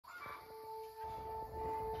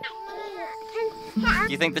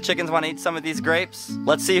You think the chickens want to eat some of these grapes?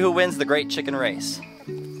 Let's see who wins the great chicken race.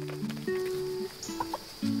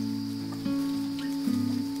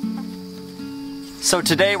 So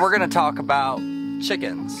today we're going to talk about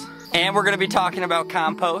chickens. And we're going to be talking about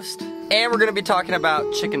compost. And we're going to be talking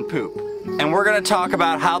about chicken poop. And we're going to talk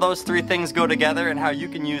about how those three things go together and how you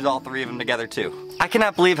can use all three of them together too. I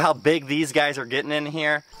cannot believe how big these guys are getting in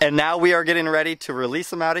here. And now we are getting ready to release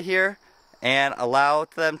them out of here and allow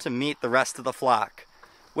them to meet the rest of the flock,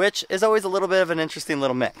 which is always a little bit of an interesting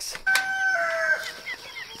little mix.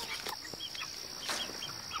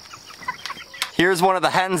 Here's one of the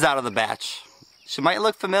hens out of the batch. She might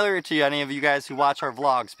look familiar to any of you guys who watch our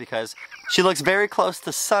vlogs because she looks very close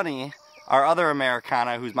to Sunny, our other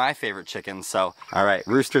Americana, who's my favorite chicken. So, all right,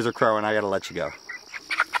 roosters are crowing, I gotta let you go.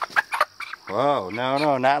 Whoa,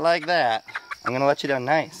 no, not like that. I'm gonna let you down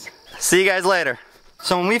nice. See you guys later.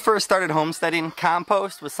 So when we first started homesteading,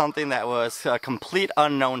 compost was something that was a complete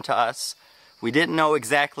unknown to us. We didn't know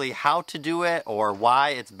exactly how to do it or why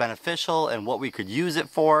it's beneficial and what we could use it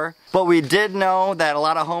for. But we did know that a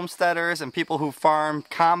lot of homesteaders and people who farm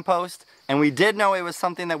compost, and we did know it was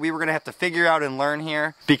something that we were gonna have to figure out and learn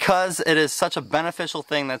here because it is such a beneficial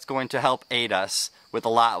thing that's going to help aid us with a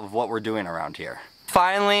lot of what we're doing around here.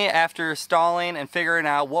 Finally, after stalling and figuring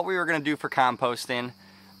out what we were gonna do for composting,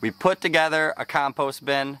 we put together a compost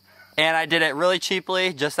bin, and I did it really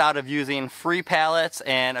cheaply just out of using free pallets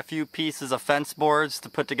and a few pieces of fence boards to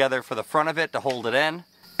put together for the front of it to hold it in.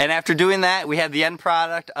 And after doing that, we had the end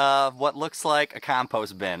product of what looks like a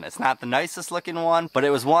compost bin. It's not the nicest looking one, but it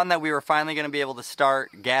was one that we were finally going to be able to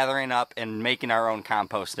start gathering up and making our own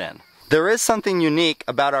compost in. There is something unique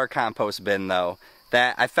about our compost bin though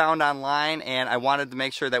that I found online, and I wanted to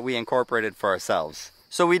make sure that we incorporated for ourselves.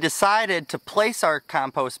 So we decided to place our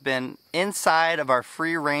compost bin inside of our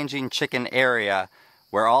free-ranging chicken area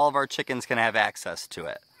where all of our chickens can have access to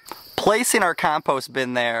it. Placing our compost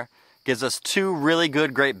bin there gives us two really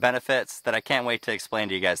good, great benefits that I can't wait to explain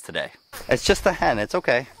to you guys today. It's just a hen, it's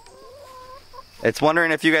okay. It's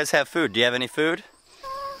wondering if you guys have food. Do you have any food?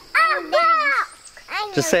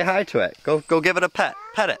 Just say hi to it. Go give it a pet.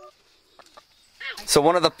 Pet it. So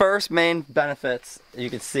one of the first main benefits you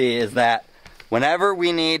can see is that whenever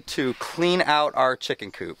we need to clean out our chicken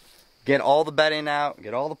coop, get all the bedding out,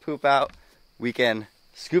 get all the poop out, we can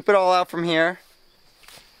scoop it all out from here,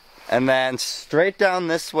 and then straight down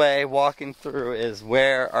this way, walking through, is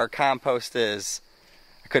where our compost is.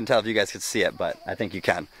 I couldn't tell if you guys could see it, but I think you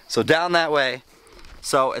can. So down that way.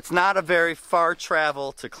 So it's not a very far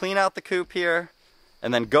travel to clean out the coop here,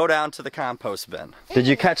 and then go down to the compost bin. Did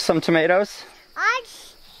you catch some tomatoes?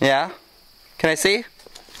 Yeah? Can I see?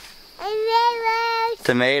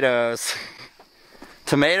 Tomatoes.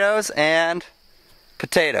 Tomatoes and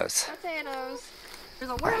potatoes. Potatoes. There's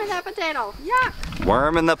a worm in that potato. Yuck.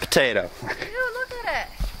 Worm in the potato. Ew, look at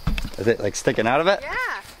it. Is it like sticking out of it?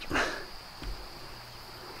 Yeah.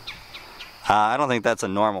 I don't think that's a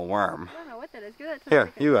normal worm. I don't know what that is. Give that to Here, the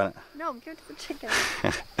chicken. you got it. No, give it to the chicken.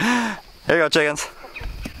 Here you go, chickens.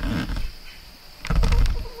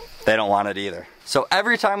 They don't want it either. So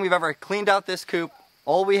every time we've ever cleaned out this coop,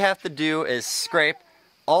 all we have to do is scrape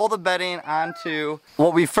all the bedding onto,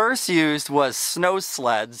 what we first used was snow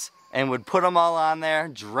sleds, and would put them all on there,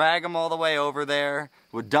 drag them all the way over there,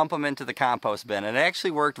 would dump them into the compost bin. And it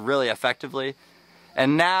actually worked really effectively.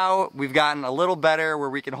 And now we've gotten a little better where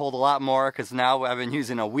we can hold a lot more, because now I've been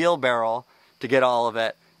using a wheelbarrow to get all of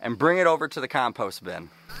it and bring it over to the compost bin.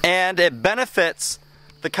 And it benefits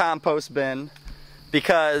the compost bin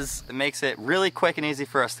because it makes it really quick and easy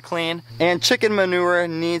for us to clean. And chicken manure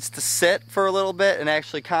needs to sit for a little bit and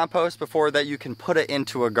actually compost before that you can put it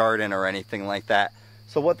into a garden or anything like that.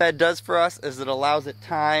 So what that does for us is it allows it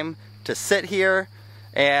time to sit here,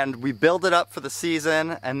 and we build it up for the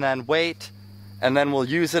season and then wait, and then we'll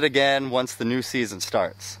use it again once the new season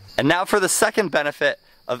starts. And now for the second benefit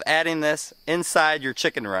of adding this inside your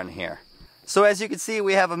chicken run here. So as you can see,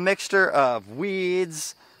 we have a mixture of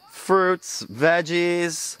weeds, fruits,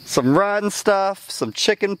 veggies, some rotten stuff, some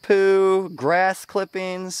chicken poo, grass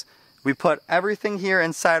clippings. We put everything here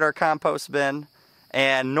inside our compost bin,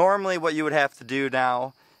 and normally what you would have to do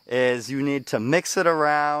now is you need to mix it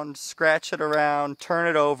around, scratch it around, turn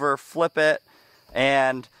it over, flip it,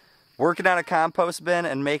 and working on a compost bin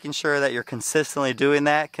and making sure that you're consistently doing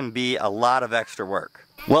that can be a lot of extra work.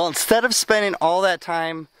 Well, instead of spending all that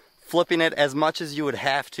time flipping it as much as you would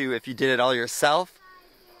have to if you did it all yourself,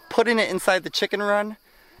 putting it inside the chicken run,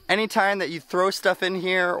 anytime that you throw stuff in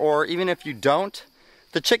here, or even if you don't,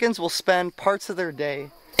 the chickens will spend parts of their day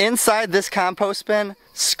inside this compost bin,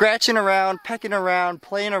 scratching around, pecking around,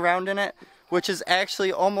 playing around in it, which is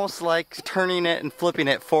actually almost like turning it and flipping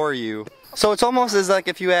it for you. So it's almost as like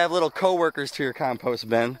if you have little co-workers to your compost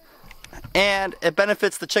bin. And it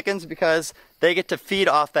benefits the chickens because they get to feed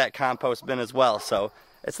off that compost bin as well. So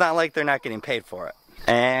it's not like they're not getting paid for it.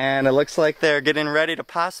 And it looks like they're getting ready to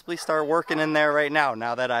possibly start working in there right now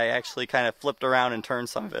that I actually kind of flipped around and turned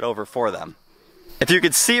some of it over for them. If you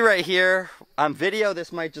could see right here on video,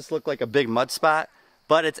 this might just look like a big mud spot,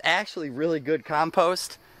 but it's actually really good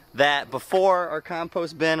compost that before our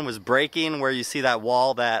compost bin was breaking, where you see that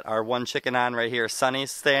wall that our one chicken on right here,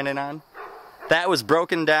 Sunny's standing on. That was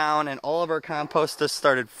broken down and all of our compost just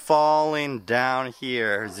started falling down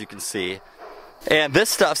here, as you can see. And this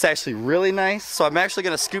stuff's actually really nice, so I'm actually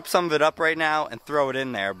going to scoop some of it up right now and throw it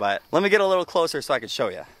in there, but let me get a little closer so I can show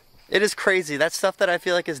you. It is crazy. That stuff that I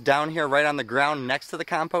feel like is down here right on the ground next to the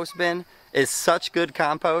compost bin is such good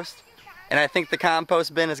compost, and I think the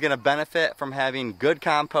compost bin is going to benefit from having good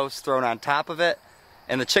compost thrown on top of it,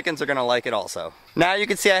 and the chickens are going to like it also. Now you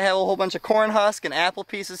can see I have a whole bunch of corn husk and apple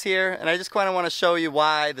pieces here, and I just kind of want to show you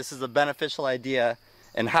why this is a beneficial idea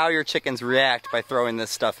and how your chickens react by throwing this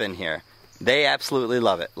stuff in here. They absolutely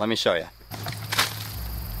love it. Let me show you.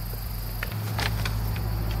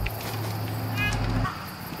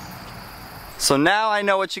 So now I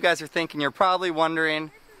know what you guys are thinking. You're probably wondering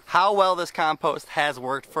how well this compost has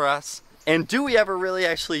worked for us, and do we ever really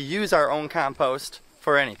actually use our own compost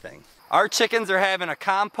for anything? Our chickens are having a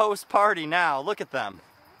compost party now. Look at them.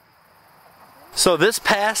 So this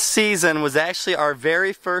past season was actually our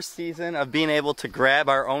very first season of being able to grab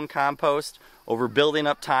our own compost over building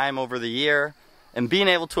up time over the year and being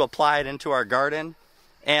able to apply it into our garden.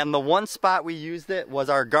 And the one spot we used it was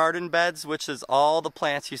our garden beds, which is all the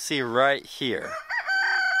plants you see right here.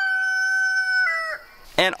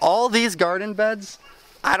 And all these garden beds,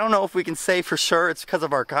 I don't know if we can say for sure it's because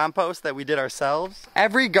of our compost that we did ourselves.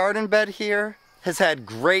 Every garden bed here has had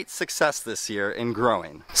great success this year in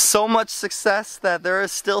growing. So much success that there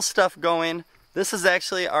is still stuff going. This is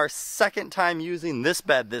actually our second time using this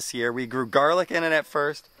bed this year. We grew garlic in it at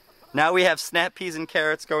first. Now we have snap peas and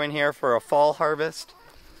carrots going here for a fall harvest.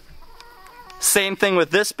 Same thing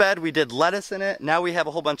with this bed. We did lettuce in it. Now we have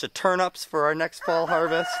a whole bunch of turnips for our next fall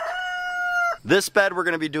harvest. This bed we're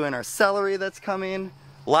going to be doing our celery that's coming.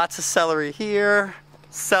 Lots of celery here,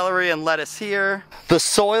 celery and lettuce here. The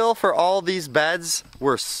soil for all these beds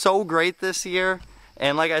were so great this year.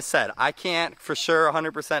 And like I said, I can't for sure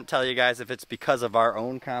 100% tell you guys if it's because of our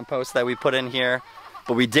own compost that we put in here,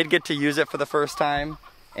 but we did get to use it for the first time,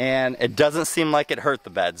 and it doesn't seem like it hurt the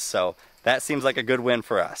beds, so that seems like a good win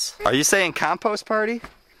for us. Are you saying compost party?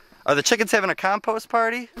 Are the chickens having a compost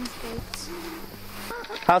party?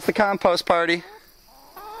 How's the compost party?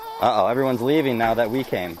 Uh-oh, everyone's leaving now that we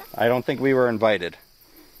came. I don't think we were invited.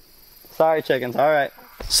 Sorry, chickens, all right.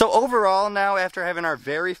 So overall now, after having our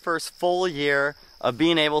very first full year of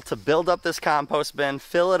being able to build up this compost bin,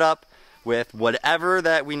 fill it up with whatever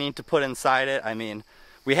that we need to put inside it. I mean,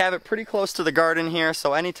 we have it pretty close to the garden here,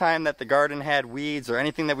 so anytime that the garden had weeds or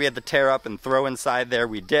anything that we had to tear up and throw inside there,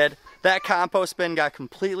 we did. That compost bin got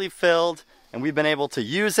completely filled, and we've been able to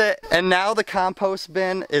use it. And now the compost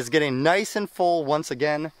bin is getting nice and full once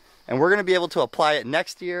again, and we're gonna be able to apply it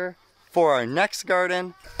next year for our next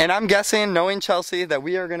garden. And I'm guessing, knowing Chelsea, that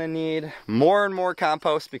we are gonna need more and more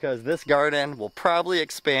compost because this garden will probably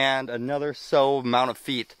expand another so amount of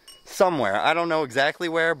feet somewhere. I don't know exactly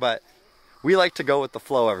where, but we like to go with the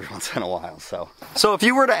flow every once in a while. So if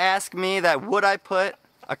you were to ask me that would I put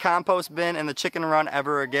a compost bin in the chicken run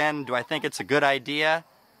ever again, do I think it's a good idea?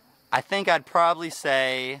 I think I'd probably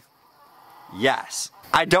say yes.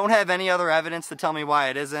 I don't have any other evidence to tell me why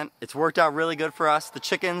it isn't. It's worked out really good for us. The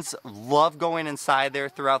chickens love going inside there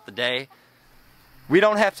throughout the day. We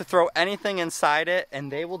don't have to throw anything inside it,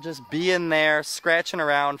 and they will just be in there scratching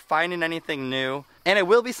around, finding anything new. And it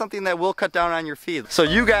will be something that will cut down on your feed. So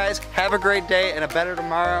you guys have a great day and a better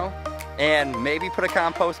tomorrow, and maybe put a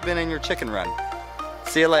compost bin in your chicken run.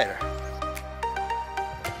 See you later.